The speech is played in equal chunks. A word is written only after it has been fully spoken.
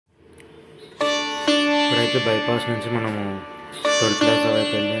ఇప్పుడైతే బైపాస్ నుంచి మనము టోల్ ప్లాజా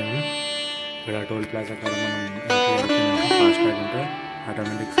వైపు వెళ్ళాము. ఇక్కడ టోల్ ప్లాజా కాడ మనం ఎంట్రీ అయిపోయినాక ఫాస్ట్ ట్యాగ్ ఉంటే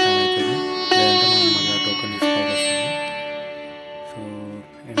ఆటోమేటిక్ స్కాన్ అవుతుంది, లేదంటే మనం మళ్ళీ టోకెన్ తీసుకోవాల్సి వస్తుంది. సో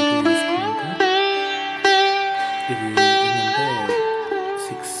ఎంట్రీ తీసుకున్నాక ఇది ఏంటంటే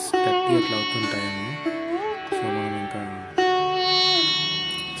 6:30 అట్లా అవుతుంది టైము. సో మనం ఇంకా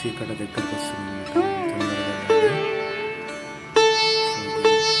చీకటి దగ్గరకు వస్తుంది తొందరగా.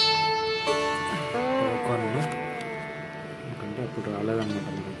 ఎందుకంటే అప్పుడు రాలేదన్నమాట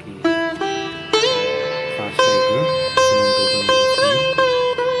మనకి ఫాస్ట్ ట్యాగ్.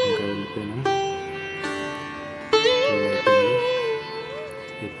 ఇంకా వెళ్ళిపోయినాం.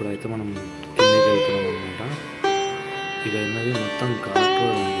 ఇప్పుడైతే మనం కిందకి వెళ్తున్నాం అనమాట. ఇది అన్నది మొత్తం ఘాట్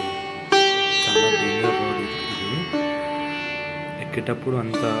రోడ్ ఉంది, చాలా డేంజర్ రోడ్. ఇది ఎక్కేటప్పుడు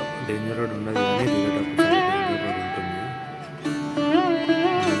అంత డేంజర్ రోడ్ ఉండదు, కానీ దిగేటప్పుడు చాలా డేంజర్ రోడ్ ఉంటుంది.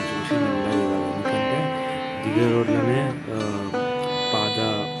 నేను చూసి వెళ్ళలేదు కదా, ఎందుకంటే దిగే రోడ్లోనే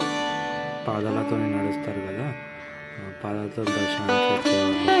పాదాలతో నడుస్తారు కదా, పాదాలతో దర్శనానికి వచ్చే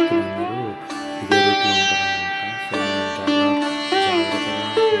భక్తులందరూ ఇదే రూట్లో ఉంటారు అనమాట. సో మనం చాలా జాగ్రత్తగా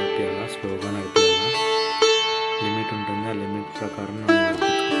నడిపేయాలా, స్లోగా నడిపేయాలా. లిమిట్ ఉంటుంది, ఆ లిమిట్ ప్రకారం మనం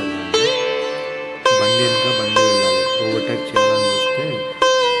నడిపించుకోవాలి. బండి వెనుక బండి వెళ్ళాలి. ఓవర్టేక్ చేయాలని వస్తే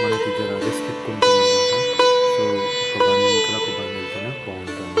మనకి జర రిస్క్ ఎక్కువ ఉంటుంది అనమాట. సో ఒక బండి వెనుక ఒక బండి వెళ్తేనే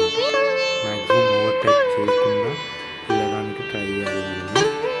బాగుంటుంది అనమాట. మ్యాక్సిమం ఓవర్టేక్ చేయకుండా వెళ్ళడానికి ట్రై చేయాలి. మనం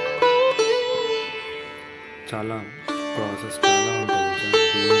చాలా ప్రాసెస్ చాలా ఉంటుంది, చాలా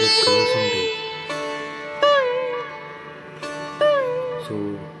డేంజర్ కర్వ్స్ ఉంటాయి. సో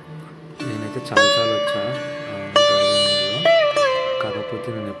నేనైతే చాలాసార్లు వచ్చా డ్రైవింగ్లో, కాకపోతే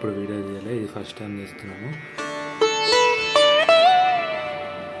నేను ఎప్పుడు వీడియో తీయలే, ఇది ఫస్ట్ టైం చేస్తున్నాను.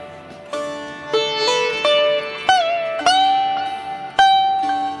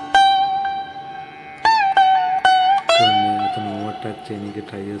 చూడండి, అతను ఓవర్టేక్ చేయడానికి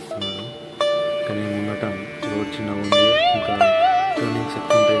ట్రై చేస్తున్నాడు, కానీ ముంగట రోడ్ చిన్నగా ఉంది, ఇంకా టర్నింగ్స్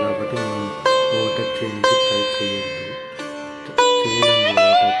ఎక్కువ ఉంటాయి కాబట్టి మనం ఓవర్టేక్ చేయడానికి ట్రై చేయలేము.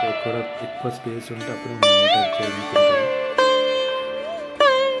 ఎక్కువ స్పేస్ ఉంటే అప్పుడు మనం ఓవర్టేక్ చేయడానికి ఉంటుంది.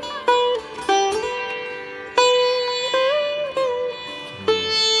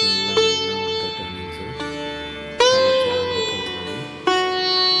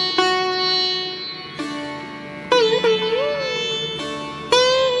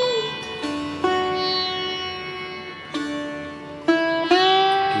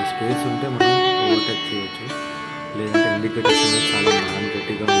 స్పేస్ ఉంటే మనం ఓవర్టేక్ చేయవచ్చు, లేదంటే ఇండికేటర్స్ అనేది చాలా నాన్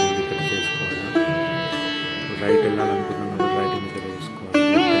గట్టిగా మనం ఇండికేటర్ చేసుకోవాలి. రైట్ వెళ్ళాలనుకున్నాం రైట్ ఇండికేటర్ వేసుకోవాలి,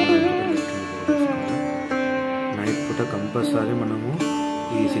 లెఫ్ట్ వెళ్ళాలనుకుంటే లెఫ్ట్ ఇండికేటర్ వేసుకోవాలి. నైట్ పూట కంపల్సరీ మనము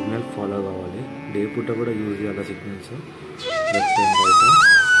ఈ సిగ్నల్ ఫాలో కావాలి. డే పూట కూడా యూజ్ చేయాలి సిగ్నల్స్, లెఫ్ట్ అండ్ రైట్.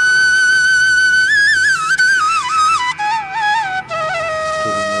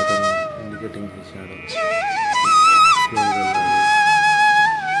 చూడండి, అతను ఇండికేటింగ్ చేశాడు. స్లోగా వెళ్ళాలి.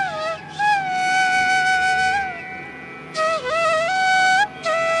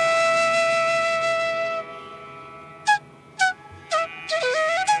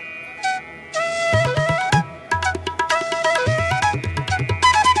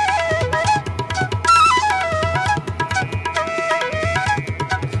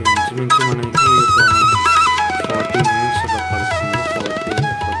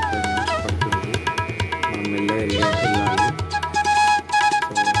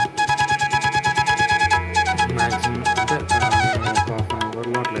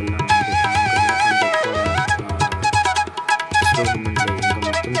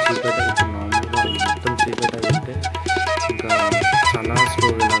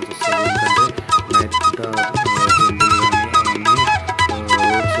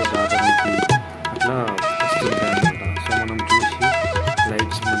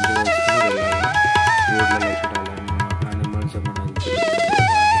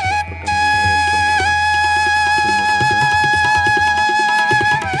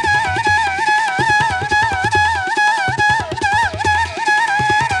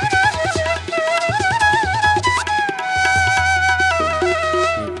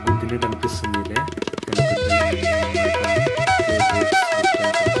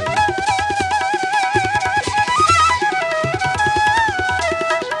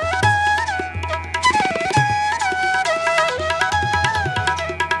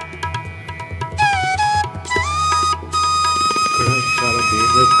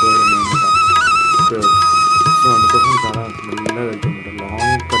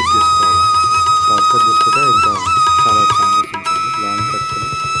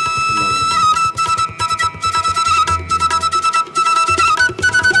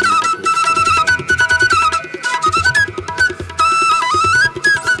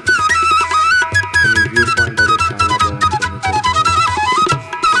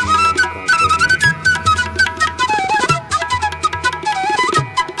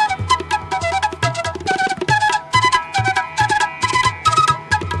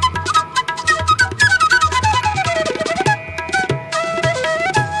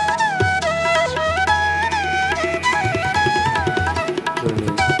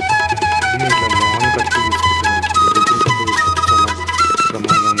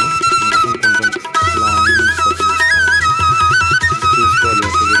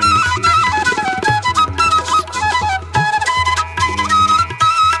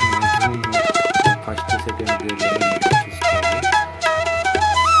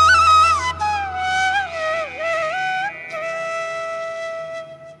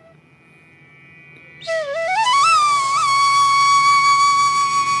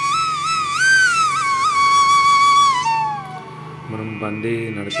 బండి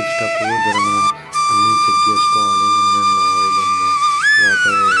నడిపించేటప్పుడు జర మనం అన్నీ చెక్ చేసుకోవాలి. ఇంజన్లో ఆయిల్ ఉందా,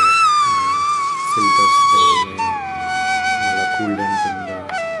 వాటర్ ఫిల్టర్స్ బాగున్నాయా, మళ్ళీ కూల్డెంట్ ఉందా,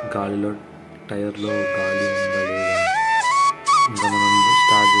 గాలిలో టైర్లో గాలి ఉందా లేదా, ఇంకా మనం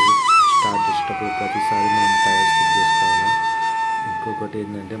స్టార్ట్ చేసేటప్పుడు ప్రతిసారి మనం టైర్స్ చెక్ చేసుకోవాలి. ఇంకొకటి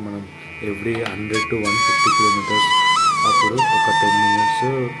ఏంటంటే మనం ఎవ్రీ 100 to 150 కిలోమీటర్స్ అప్పుడు ఒక 10 minutes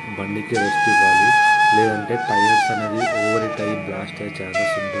బండికి రెస్ట్ ఇవ్వాలి. లేదంటే టైర్స్ అనేది ఓవర్ హీట్ అయ్యి బ్లాస్ట్ అయ్యే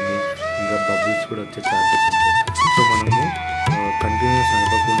ఛాన్సెస్ ఉంటుంది. ఇంకా బబుల్స్ కూడా వచ్చే ఛాన్సెస్ ఉంటాయి. సో మనము కంటిన్యూస్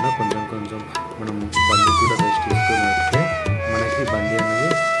నడపకుండా కొంచెం కొంచెం మనం బండి కూడా రెస్ట్ ఇస్తూ నడిపితే మనకి బండి అనేది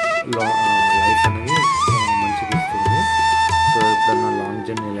లైఫ్ అనేది మంచిగా ఇస్తుంది. సో ఎప్పుడన్నా లాంగ్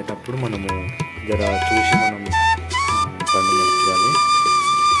జర్నీ వెళ్ళేటప్పుడు మనము జర చూసి మనం